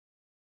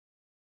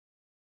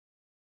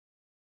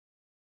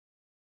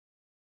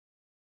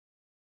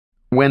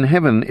When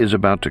heaven is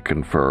about to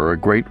confer a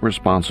great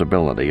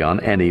responsibility on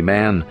any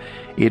man,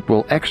 it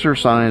will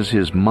exercise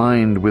his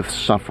mind with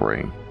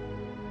suffering,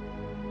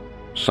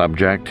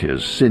 subject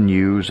his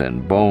sinews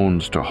and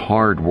bones to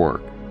hard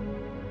work,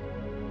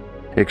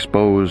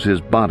 expose his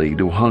body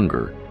to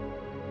hunger,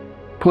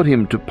 put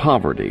him to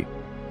poverty,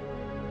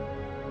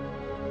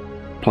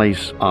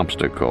 place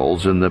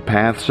obstacles in the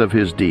paths of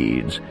his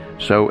deeds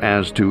so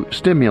as to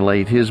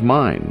stimulate his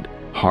mind,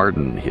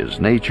 harden his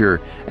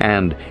nature,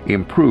 and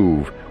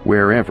improve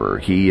wherever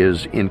he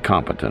is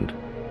incompetent.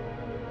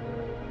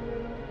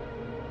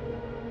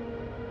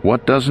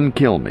 What doesn't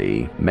kill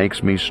me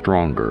makes me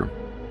stronger.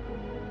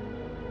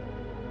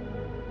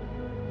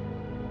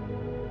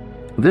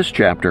 This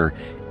chapter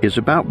is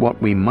about what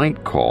we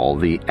might call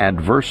the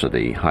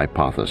adversity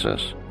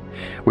hypothesis,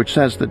 which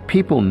says that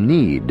people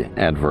need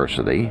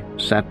adversity,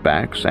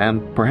 setbacks,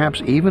 and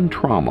perhaps even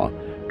trauma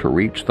to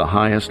reach the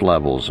highest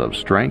levels of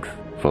strength,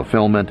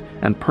 fulfillment,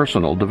 and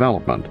personal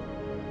development.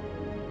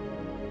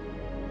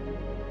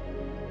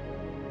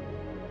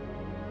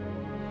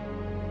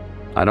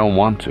 I don't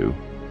want to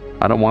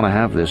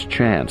have this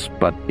chance,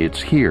 but it's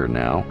here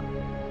now,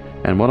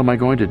 and what am I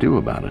going to do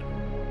about it?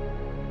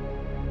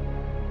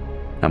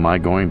 Am I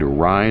going to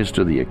rise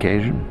to the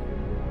occasion?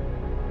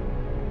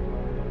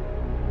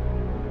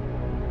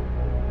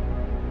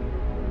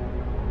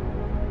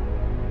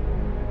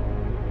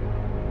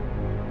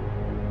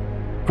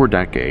 For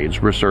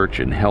decades, research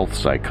in health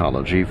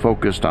psychology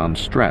focused on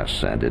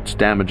stress and its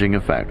damaging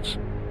effects.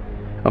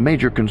 A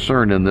major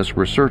concern in this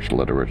research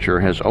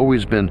literature has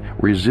always been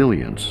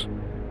resilience,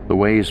 the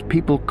ways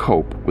people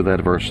cope with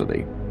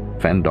adversity,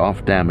 fend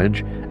off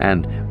damage,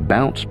 and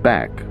bounce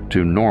back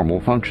to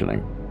normal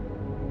functioning.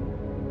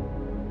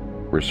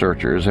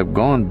 Researchers have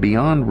gone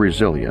beyond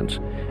resilience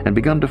and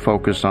begun to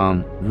focus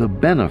on the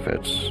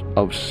benefits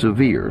of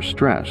severe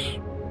stress.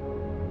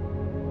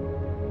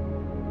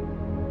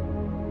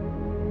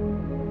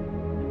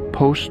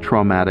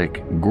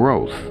 Post-traumatic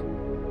growth,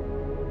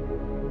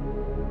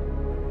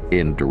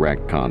 in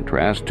direct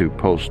contrast to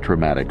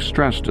post-traumatic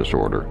stress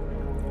disorder.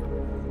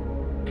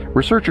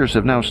 Researchers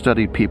have now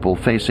studied people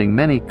facing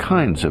many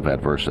kinds of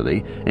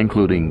adversity,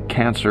 including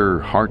cancer,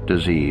 heart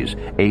disease,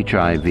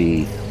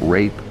 HIV,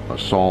 rape,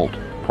 assault,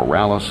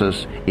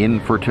 paralysis,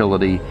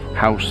 infertility,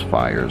 house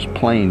fires,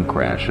 plane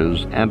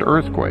crashes, and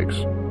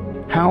earthquakes.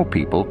 How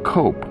people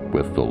cope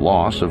with the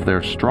loss of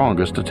their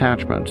strongest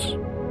attachments,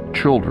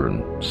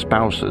 children,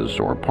 spouses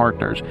or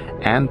partners,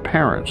 and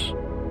parents.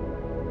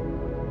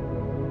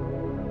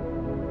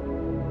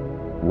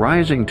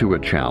 Rising to a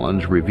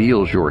challenge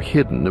reveals your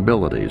hidden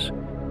abilities,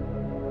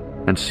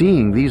 and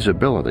seeing these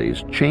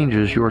abilities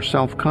changes your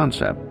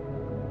self-concept.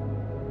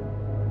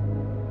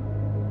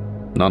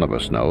 None of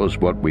us knows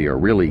what we are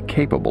really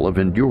capable of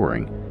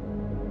enduring.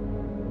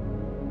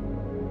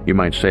 You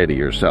might say to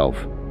yourself,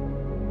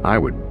 I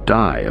would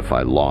die if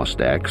I lost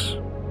X,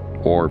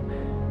 or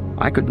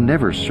I could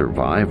never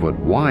survive what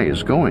Y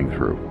is going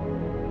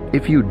through.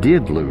 If you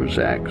did lose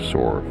X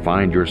or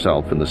find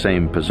yourself in the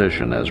same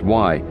position as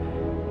Y,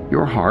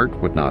 your heart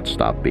would not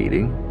stop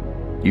beating.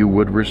 You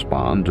would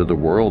respond to the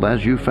world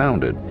as you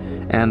found it,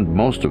 and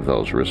most of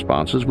those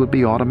responses would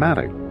be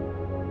automatic.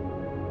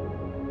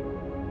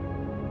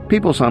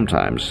 People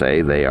sometimes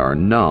say they are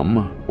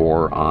numb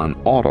or on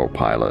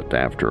autopilot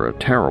after a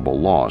terrible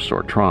loss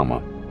or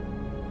trauma.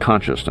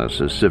 Consciousness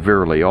is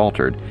severely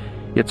altered,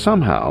 yet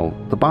somehow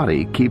the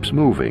body keeps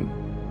moving.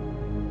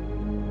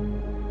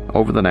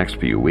 Over the next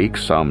few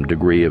weeks, some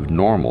degree of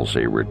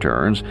normalcy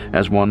returns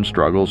as one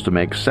struggles to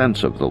make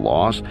sense of the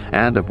loss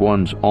and of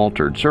one's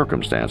altered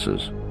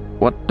circumstances.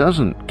 What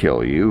doesn't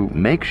kill you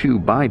makes you,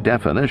 by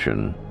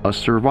definition, a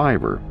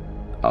survivor,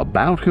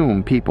 about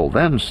whom people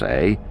then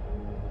say,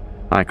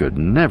 I could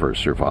never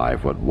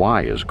survive what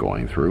Y is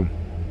going through.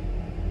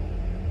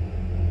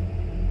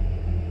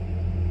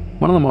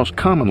 One of the most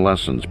common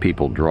lessons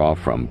people draw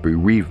from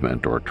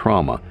bereavement or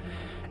trauma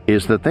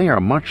is that they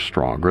are much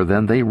stronger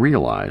than they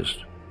realized.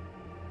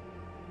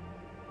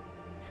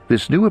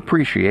 This new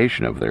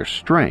appreciation of their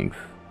strength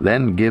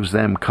then gives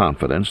them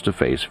confidence to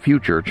face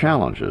future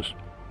challenges.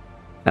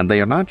 And they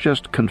are not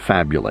just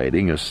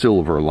confabulating a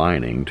silver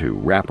lining to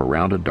wrap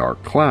around a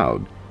dark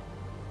cloud.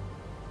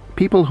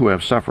 People who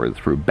have suffered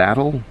through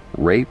battle,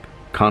 rape,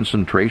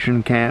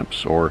 concentration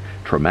camps, or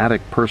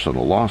traumatic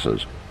personal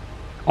losses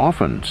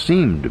often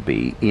seem to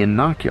be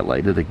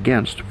inoculated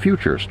against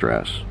future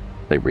stress.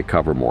 They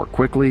recover more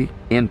quickly,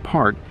 in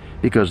part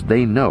because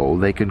they know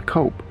they can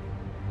cope.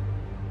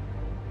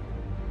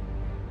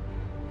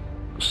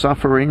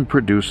 Suffering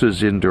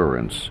produces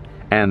endurance,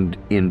 and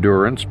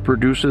endurance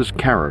produces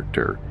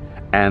character,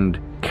 and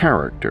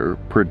character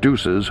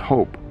produces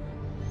hope.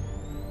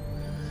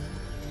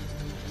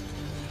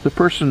 The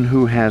person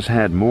who has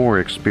had more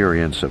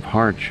experience of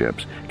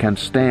hardships can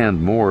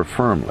stand more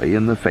firmly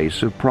in the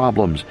face of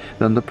problems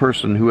than the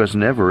person who has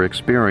never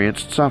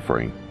experienced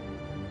suffering.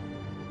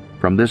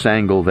 From this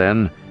angle,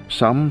 then,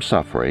 some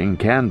suffering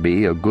can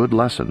be a good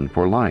lesson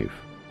for life.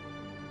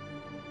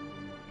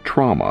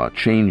 trauma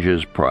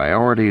changes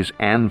priorities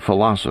and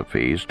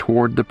philosophies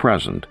toward the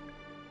present.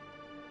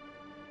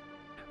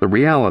 The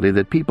reality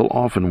that people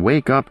often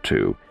wake up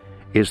to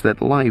is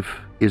that life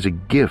is a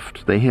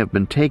gift they have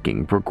been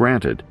taking for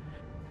granted.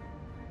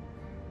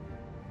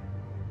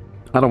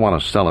 I don't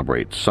want to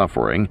celebrate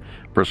suffering,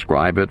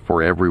 prescribe it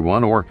for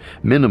everyone, or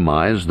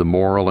minimize the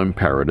moral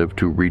imperative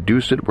to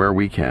reduce it where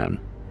we can.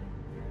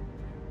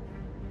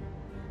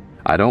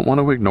 I don't want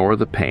to ignore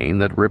the pain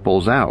that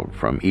ripples out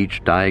from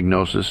each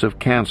diagnosis of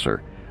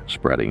cancer,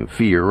 spreading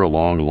fear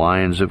along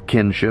lines of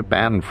kinship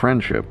and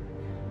friendship.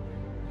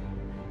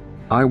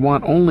 I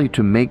want only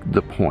to make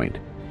the point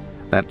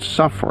that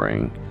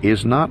suffering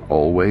is not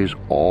always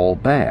all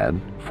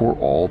bad for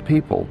all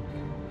people.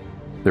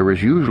 There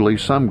is usually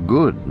some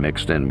good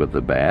mixed in with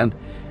the bad,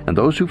 and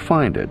those who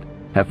find it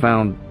have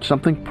found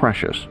something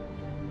precious,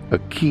 a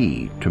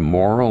key to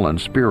moral and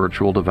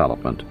spiritual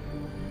development.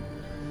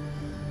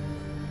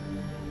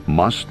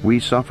 Must we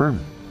suffer?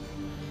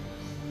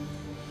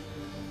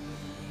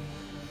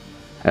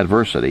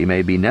 Adversity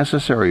may be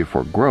necessary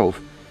for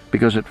growth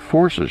because it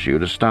forces you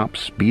to stop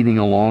speeding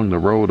along the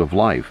road of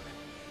life,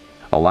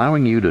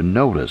 allowing you to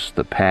notice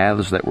the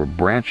paths that were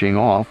branching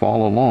off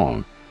all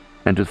along,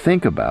 and to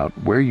think about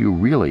where you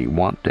really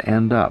want to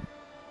end up.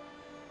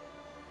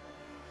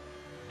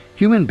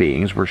 Human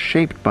beings were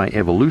shaped by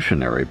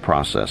evolutionary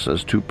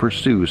processes to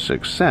pursue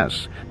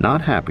success,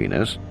 not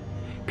happiness.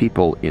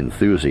 People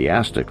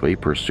enthusiastically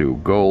pursue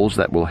goals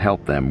that will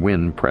help them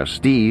win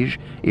prestige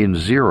in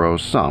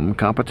zero-sum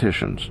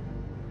competitions.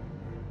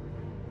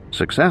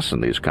 Success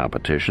in these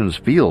competitions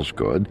feels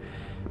good,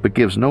 but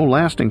gives no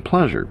lasting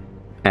pleasure,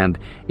 and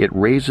it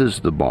raises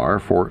the bar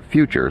for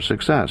future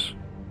success.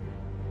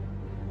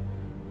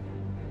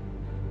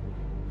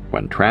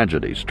 When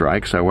tragedy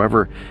strikes,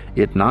 however,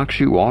 it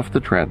knocks you off the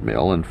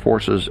treadmill and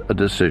forces a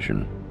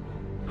decision.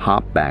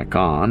 Hop back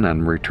on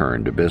and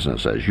return to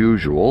business as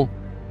usual,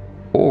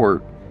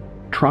 or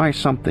try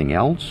something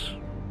else.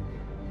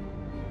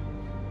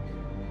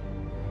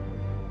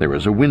 There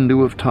is a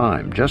window of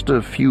time, just a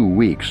few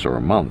weeks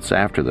or months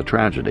after the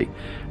tragedy,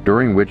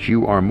 during which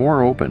you are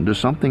more open to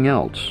something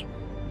else.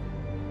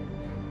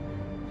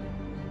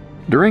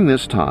 During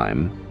this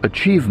time,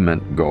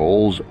 achievement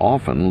goals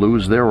often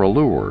lose their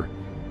allure,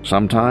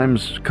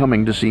 sometimes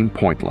coming to seem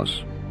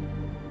pointless.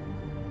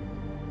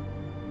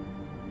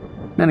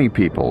 Many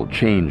people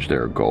change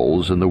their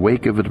goals in the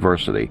wake of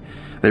adversity.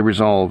 They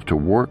resolve to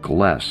work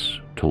less,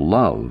 to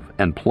love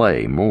and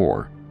play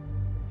more.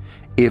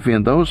 If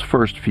in those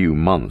first few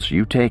months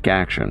you take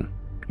action,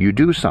 you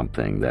do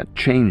something that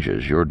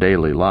changes your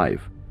daily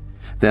life,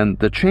 then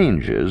the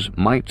changes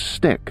might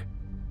stick.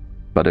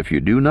 But if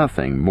you do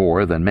nothing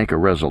more than make a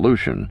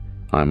resolution,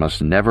 I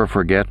must never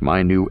forget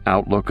my new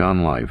outlook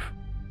on life,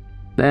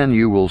 then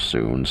you will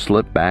soon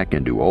slip back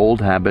into old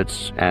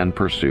habits and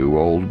pursue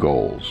old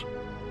goals.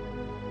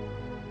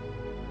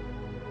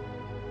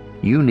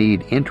 You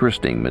need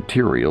interesting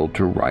material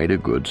to write a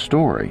good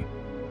story.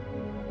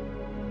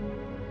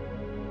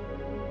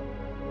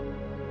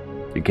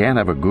 You can't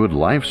have a good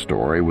life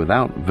story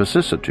without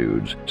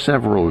vicissitudes.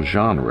 Several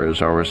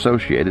genres are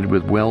associated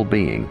with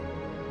well-being.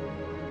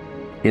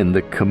 In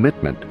the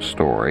commitment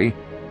story,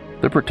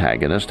 the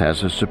protagonist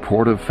has a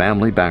supportive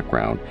family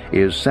background,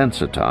 is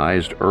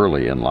sensitized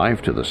early in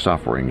life to the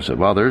sufferings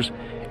of others,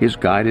 is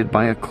guided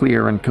by a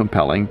clear and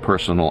compelling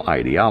personal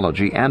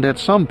ideology, and at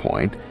some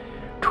point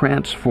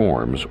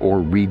transforms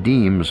or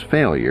redeems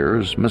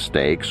failures,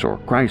 mistakes, or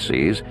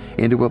crises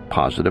into a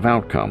positive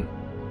outcome,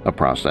 a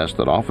process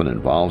that often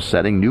involves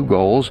setting new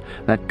goals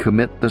that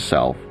commit the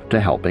self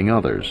to helping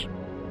others.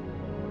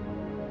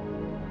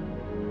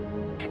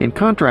 In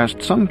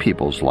contrast, some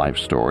people's life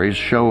stories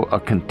show a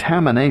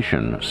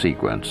contamination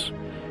sequence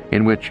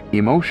in which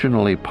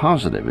emotionally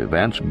positive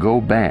events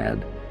go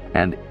bad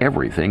and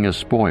everything is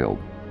spoiled.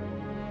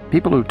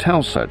 People who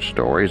tell such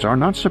stories are,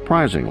 not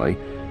surprisingly,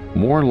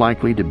 more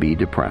likely to be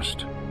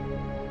depressed.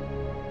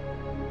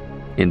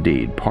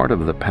 Indeed, part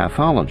of the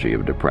pathology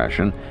of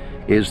depression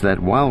is that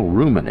while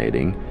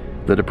ruminating,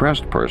 the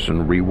depressed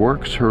person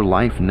reworks her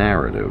life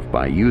narrative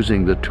by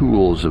using the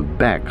tools of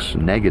Beck's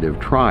negative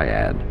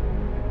triad.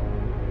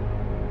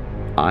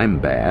 I'm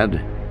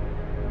bad,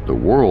 the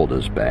world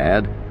is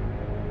bad,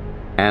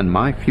 and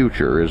my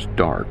future is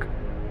dark.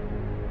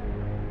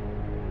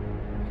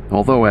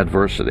 Although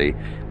adversity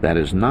that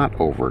is not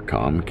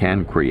overcome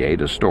can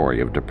create a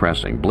story of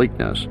depressing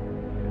bleakness,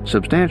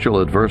 substantial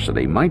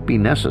adversity might be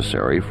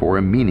necessary for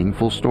a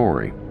meaningful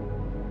story.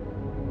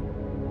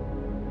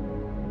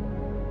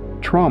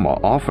 Trauma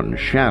often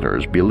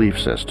shatters belief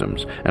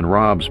systems and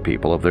robs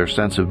people of their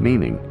sense of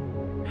meaning.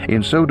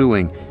 In so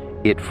doing,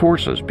 it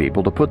forces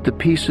people to put the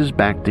pieces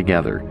back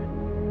together,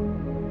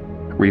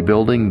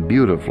 rebuilding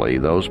beautifully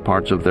those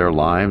parts of their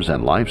lives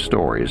and life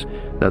stories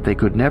that they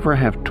could never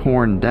have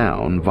torn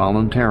down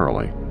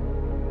voluntarily.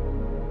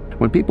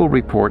 When people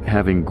report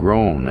having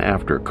grown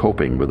after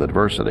coping with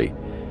adversity,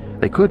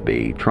 they could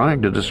be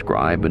trying to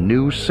describe a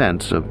new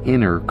sense of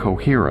inner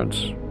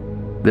coherence.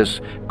 This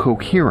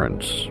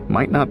coherence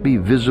might not be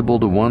visible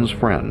to one's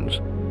friends,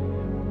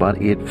 but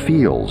it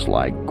feels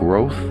like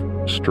growth,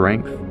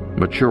 strength,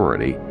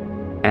 maturity,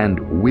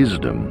 and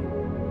wisdom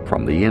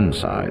from the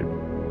inside.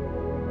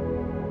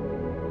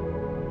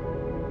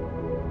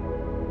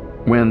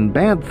 When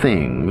bad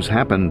things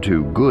happen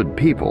to good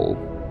people,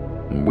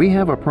 we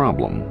have a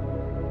problem.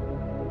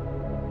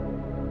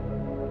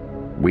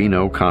 We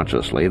know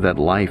consciously that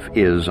life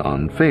is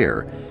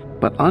unfair,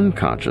 but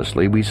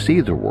unconsciously we see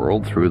the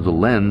world through the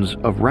lens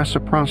of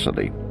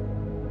reciprocity.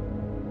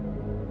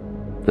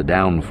 The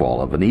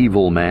downfall of an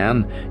evil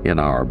man, in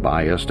our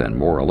biased and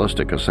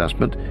moralistic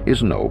assessment,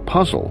 is no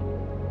puzzle.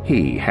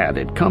 He had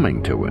it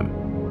coming to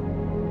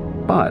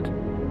him. But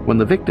when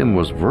the victim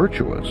was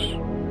virtuous,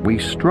 we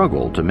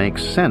struggle to make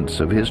sense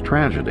of his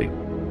tragedy.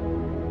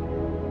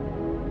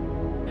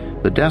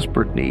 The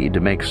desperate need to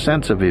make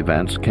sense of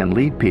events can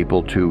lead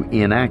people to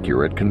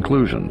inaccurate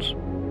conclusions.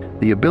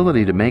 The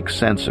ability to make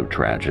sense of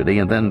tragedy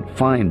and then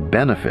find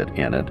benefit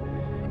in it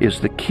is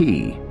the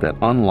key that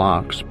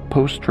unlocks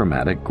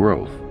post-traumatic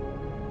growth.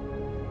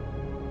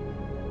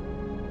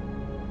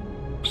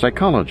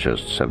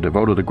 Psychologists have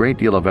devoted a great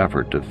deal of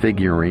effort to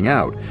figuring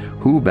out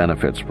who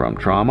benefits from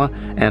trauma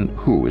and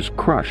who is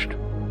crushed.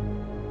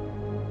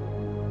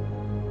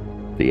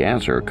 The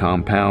answer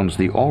compounds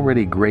the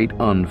already great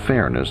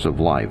unfairness of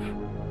life.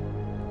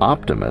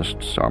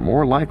 Optimists are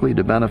more likely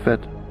to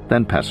benefit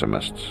than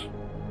pessimists.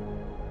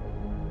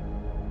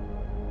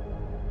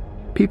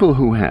 People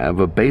who have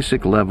a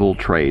basic level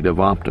trait of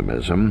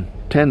optimism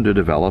tend to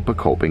develop a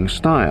coping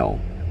style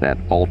that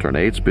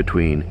alternates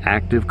between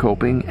active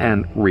coping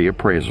and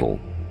reappraisal.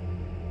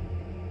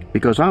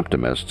 Because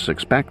optimists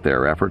expect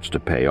their efforts to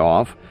pay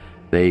off,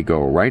 they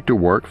go right to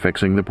work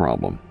fixing the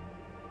problem.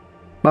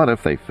 But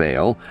if they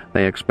fail,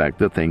 they expect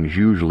that things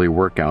usually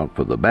work out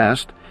for the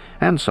best,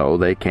 and so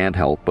they can't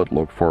help but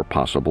look for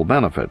possible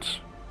benefits.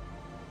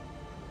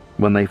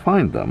 When they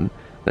find them,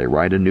 they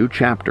write a new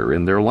chapter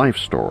in their life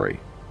story.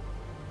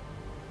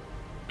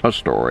 A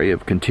story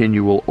of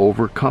continual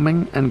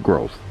overcoming and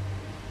growth.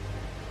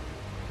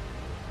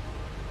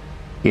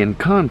 In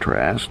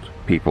contrast,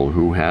 people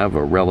who have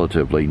a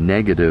relatively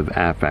negative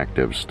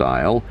affective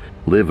style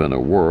live in a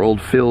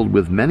world filled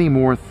with many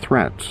more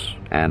threats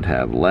and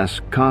have less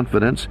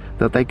confidence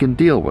that they can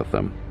deal with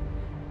them.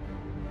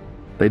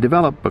 They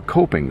develop a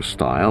coping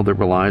style that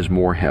relies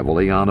more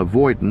heavily on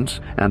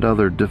avoidance and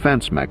other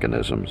defense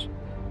mechanisms.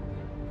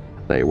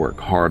 They work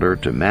harder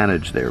to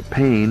manage their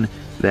pain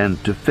than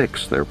to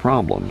fix their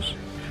problems,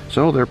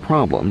 so their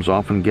problems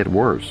often get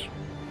worse.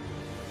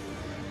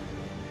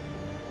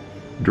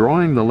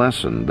 Drawing the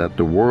lesson that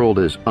the world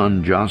is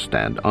unjust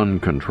and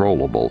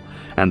uncontrollable,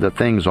 and that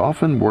things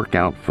often work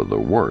out for the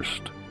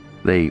worst,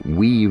 they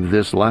weave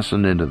this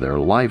lesson into their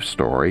life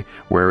story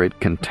where it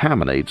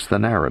contaminates the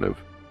narrative.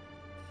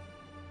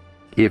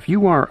 If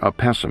you are a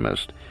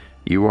pessimist,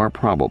 you are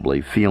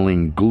probably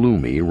feeling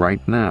gloomy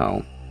right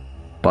now.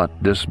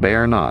 But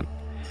despair not.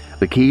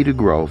 The key to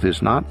growth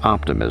is not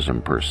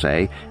optimism per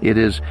se, it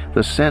is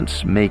the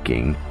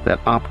sense-making that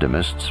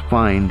optimists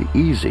find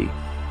easy.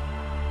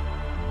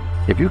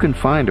 If you can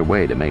find a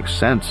way to make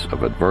sense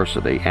of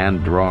adversity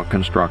and draw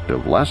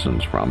constructive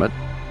lessons from it,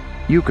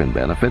 you can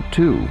benefit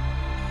too.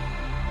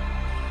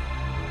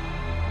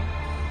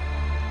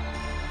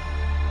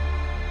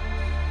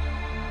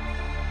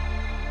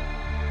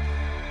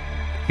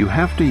 You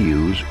have to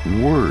use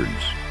words.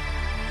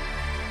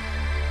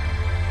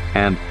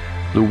 And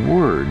the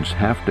words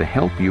have to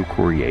help you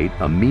create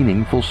a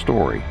meaningful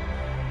story.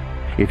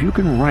 If you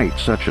can write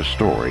such a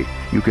story,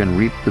 you can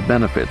reap the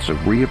benefits of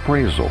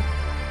reappraisal.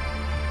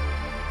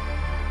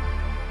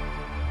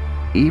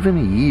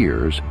 Even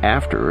years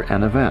after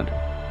an event,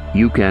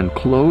 you can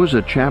close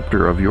a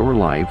chapter of your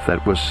life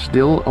that was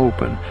still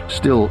open,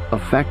 still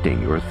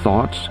affecting your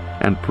thoughts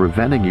and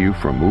preventing you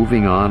from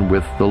moving on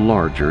with the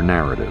larger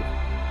narrative.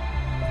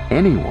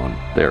 Anyone,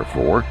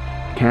 therefore,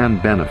 can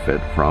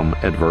benefit from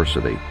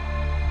adversity.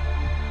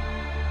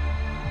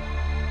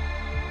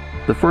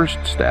 The first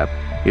step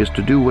is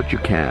to do what you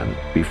can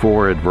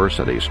before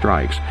adversity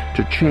strikes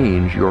to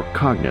change your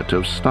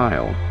cognitive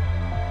style.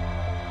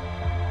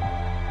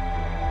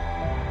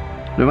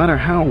 No matter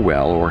how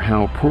well or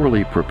how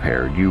poorly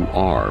prepared you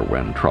are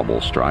when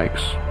trouble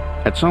strikes,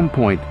 at some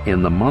point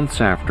in the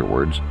months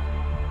afterwards,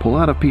 pull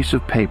out a piece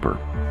of paper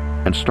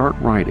and start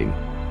writing.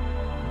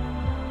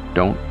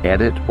 Don't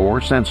edit or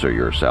censor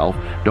yourself.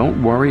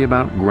 Don't worry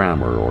about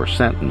grammar or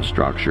sentence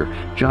structure.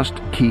 Just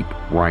keep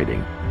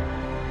writing.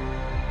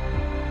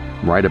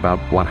 Write about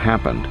what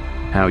happened,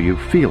 how you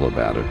feel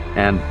about it,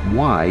 and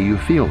why you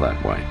feel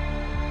that way.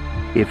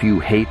 If you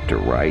hate to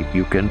write,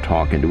 you can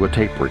talk into a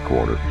tape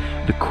recorder.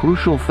 The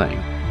crucial thing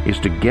is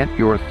to get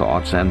your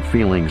thoughts and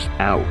feelings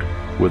out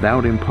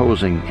without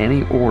imposing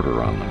any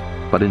order on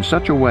them, but in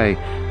such a way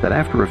that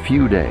after a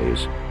few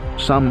days,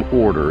 some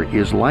order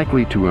is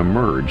likely to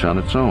emerge on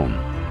its own.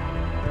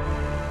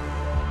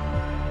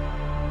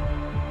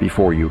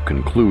 Before you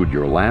conclude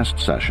your last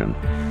session,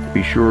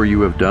 be sure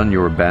you have done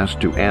your best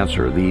to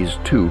answer these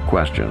two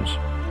questions.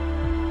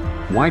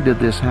 Why did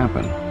this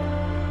happen?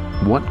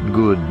 What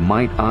good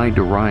might I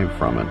derive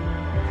from it?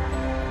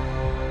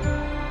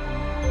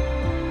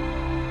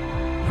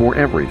 For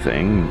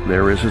everything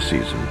there is a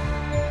season.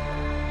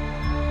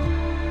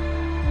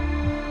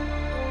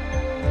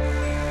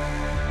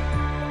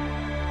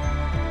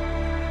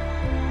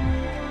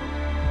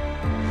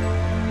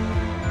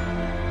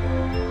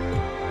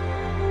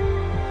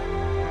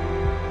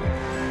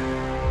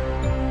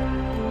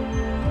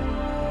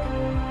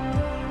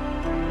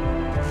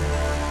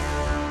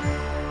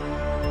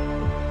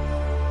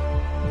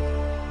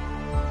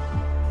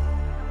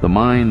 The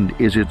mind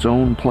is its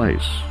own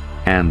place,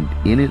 and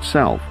in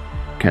itself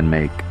can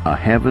make a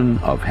heaven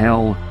of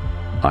hell,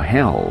 a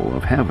hell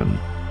of heaven.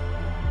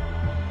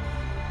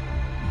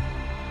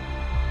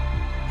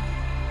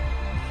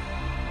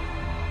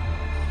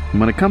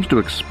 When it comes to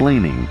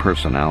explaining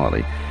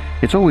personality,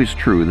 it's always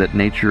true that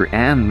nature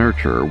and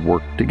nurture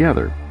work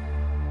together.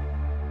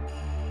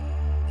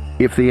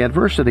 If the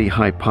adversity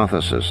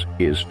hypothesis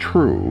is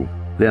true,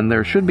 then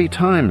there should be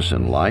times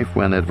in life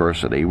when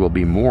adversity will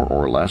be more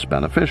or less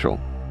beneficial.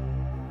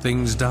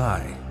 Things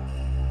die.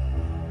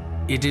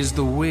 It is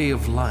the way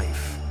of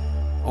life.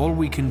 All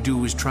we can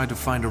do is try to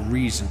find a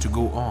reason to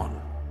go on,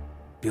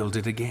 build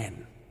it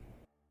again.